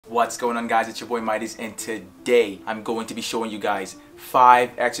What's going on, guys? It's your boy Midas, and today I'm going to be showing you guys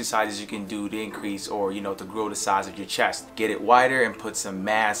 5 exercises you can do to increase or to grow the size of your chest, get it wider and put some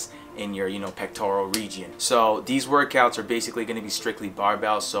mass in your pectoral region. So these workouts are basically going to be strictly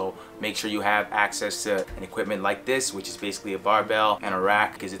barbell, so make sure you have access to an equipment like this, which is basically a barbell and a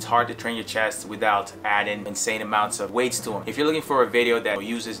rack, because it's hard to train your chest without adding insane amounts of weights to them. If you're looking for a video that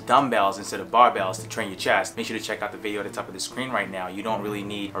uses dumbbells instead of barbells to train your chest, make sure to check out the video at the top of the screen right now. You don't really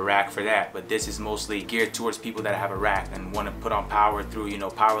need a rack for that, but this is mostly geared towards people that have a rack and want to put on power through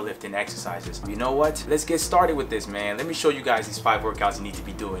powerlifting exercises. You know what? Let's get started with this, man. Let me show you guys these 5 workouts you need to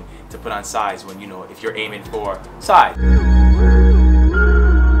be doing to put on size when if you're aiming for size.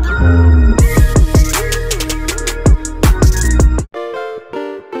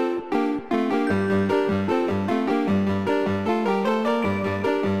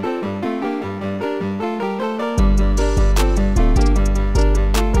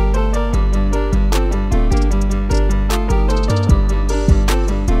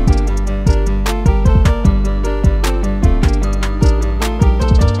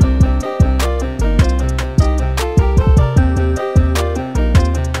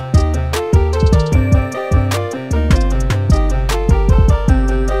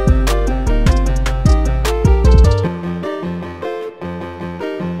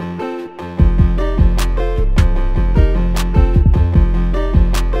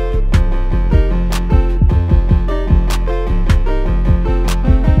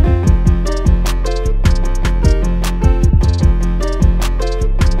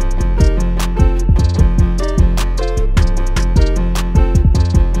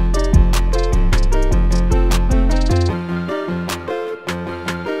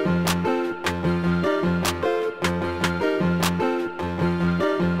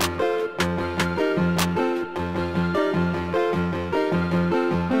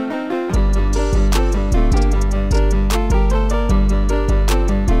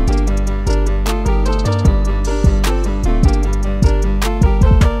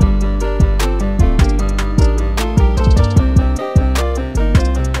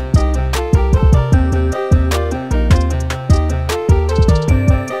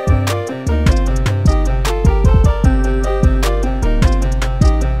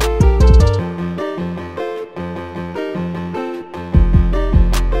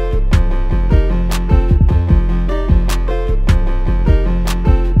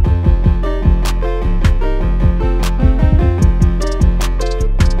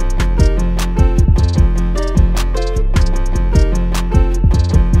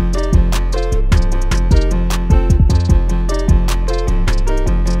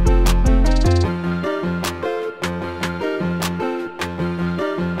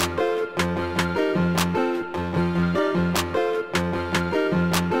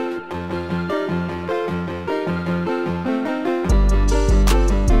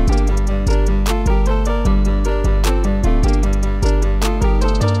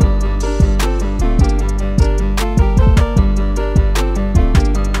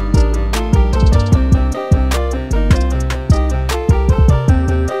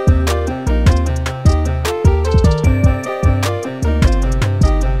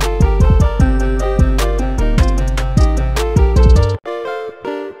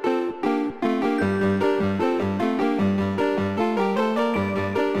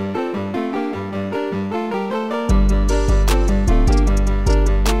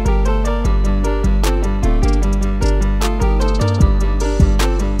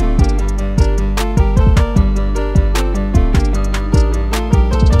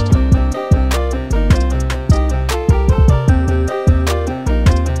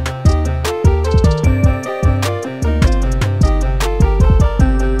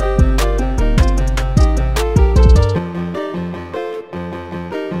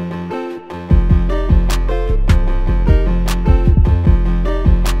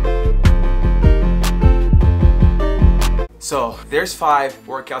 So there's 5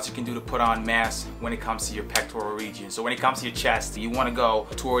 workouts you can do to put on mass when it comes to your pectoral region. So when it comes to your chest, you want to go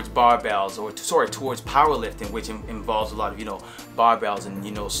towards barbells or towards powerlifting, which involves a lot of barbells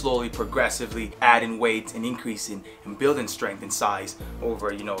and slowly progressively adding weight and increasing and building strength and size over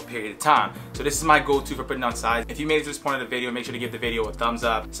a period of time. So this is my go-to for putting on size. If you made it to this point of the video, make sure to give the video a thumbs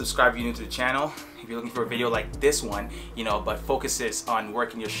up. Subscribe if you're new to the channel. If you're looking for a video like this one, but focuses on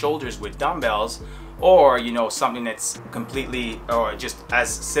working your shoulders with dumbbells, or something that's completely or just as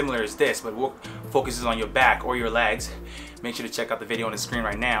similar as this but focuses on your back or your legs, make sure to check out the video on the screen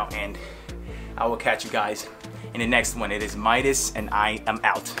right now, and I will catch you guys in the next one. It is Midas, and I am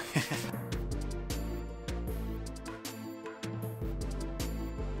out.